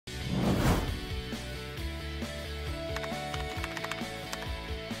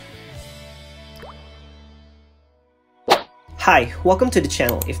Hi, welcome to the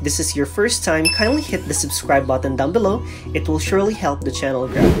channel. If this is your first time, kindly hit the subscribe button down below. It will surely help the channel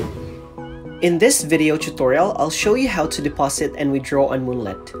grow. In this video tutorial, I'll show you how to deposit and withdraw on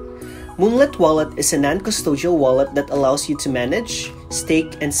Moonlet. Moonlet Wallet is a non-custodial wallet that allows you to manage,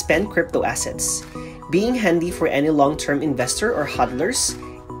 stake, and spend crypto assets. Being handy for any long-term investor or hodlers,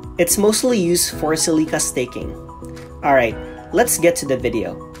 it's mostly used for Zilliqa staking. Alright, let's get to the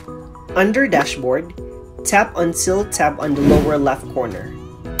video. Under Dashboard, tap on Zil tab on the lower left corner.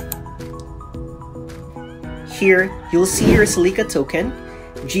 Here, you'll see your Zilliqa token,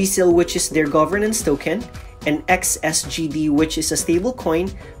 GZIL, which is their governance token, and XSGD, which is a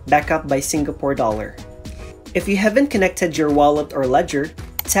stablecoin backed up by Singapore dollar. If you haven't connected your wallet or ledger,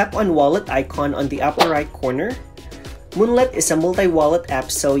 tap on wallet icon on the upper right corner. Moonlet is a multi-wallet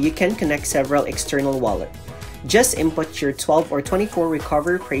app, so you can connect several external wallets. Just input your 12 or 24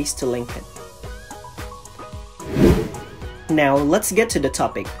 recovery phrase to link it. Now, let's get to the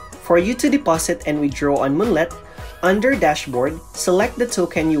topic. For you to deposit and withdraw on Moonlet, under Dashboard, select the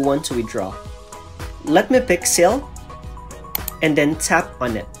token you want to withdraw. Let me pick ZIL, and then tap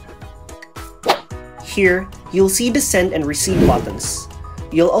on it. Here, you'll see the send and receive buttons.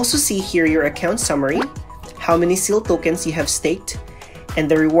 You'll also see here your account summary, how many ZIL tokens you have staked,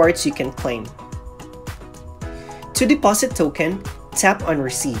 and the rewards you can claim. To deposit token, tap on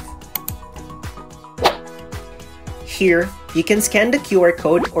receive. Here, you can scan the QR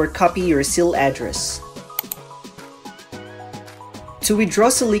code or copy your ZIL address. To withdraw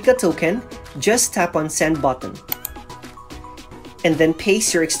Zilliqa token, just tap on send button. And then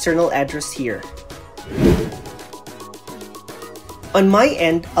paste your external address here. On my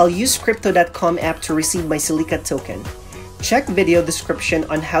end, I'll use Crypto.com app to receive my Zilliqa token. Check video description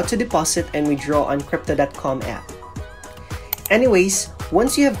on how to deposit and withdraw on Crypto.com app. Anyways,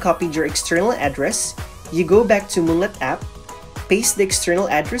 once you have copied your external address, you go back to Moonlet app, paste the external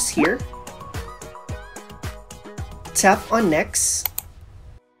address here, tap on next.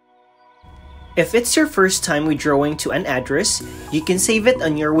 If it's your first time withdrawing to an address, you can save it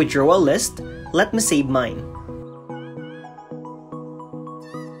on your withdrawal list. Let me save mine.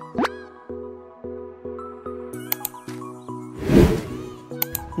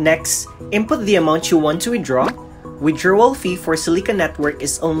 Next, input the amount you want to withdraw. Withdrawal fee for Zilliqa network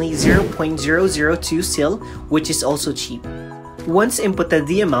is only 0.002 ZIL, which is also cheap. Once inputted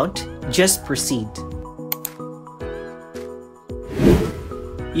the amount, just proceed.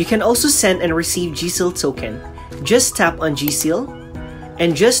 You can also send and receive GZIL token. Just tap on GZIL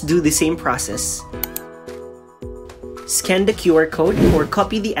and just do the same process. Scan the QR code or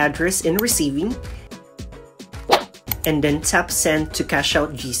copy the address in receiving, and then tap send to cash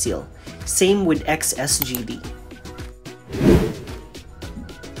out GZIL. Same with XSGD.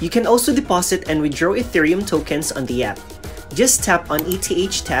 You can also deposit and withdraw Ethereum tokens on the app. Just tap on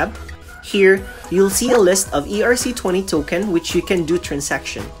ETH tab. Here, you'll see a list of ERC20 token which you can do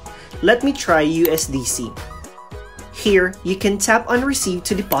transaction. Let me try USDC. Here, you can tap on receive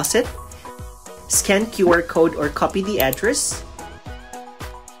to deposit, scan QR code or copy the address,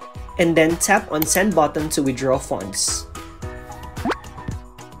 and then tap on send button to withdraw funds.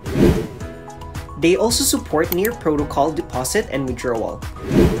 They also support near protocol deposit and withdrawal.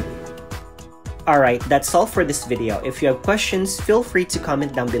 Alright, that's all for this video. If you have questions, feel free to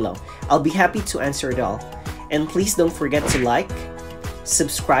comment down below. I'll be happy to answer it all. And please don't forget to like,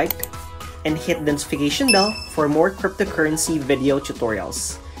 subscribe, and hit the notification bell for more cryptocurrency video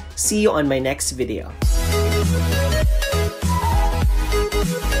tutorials. See you on my next video.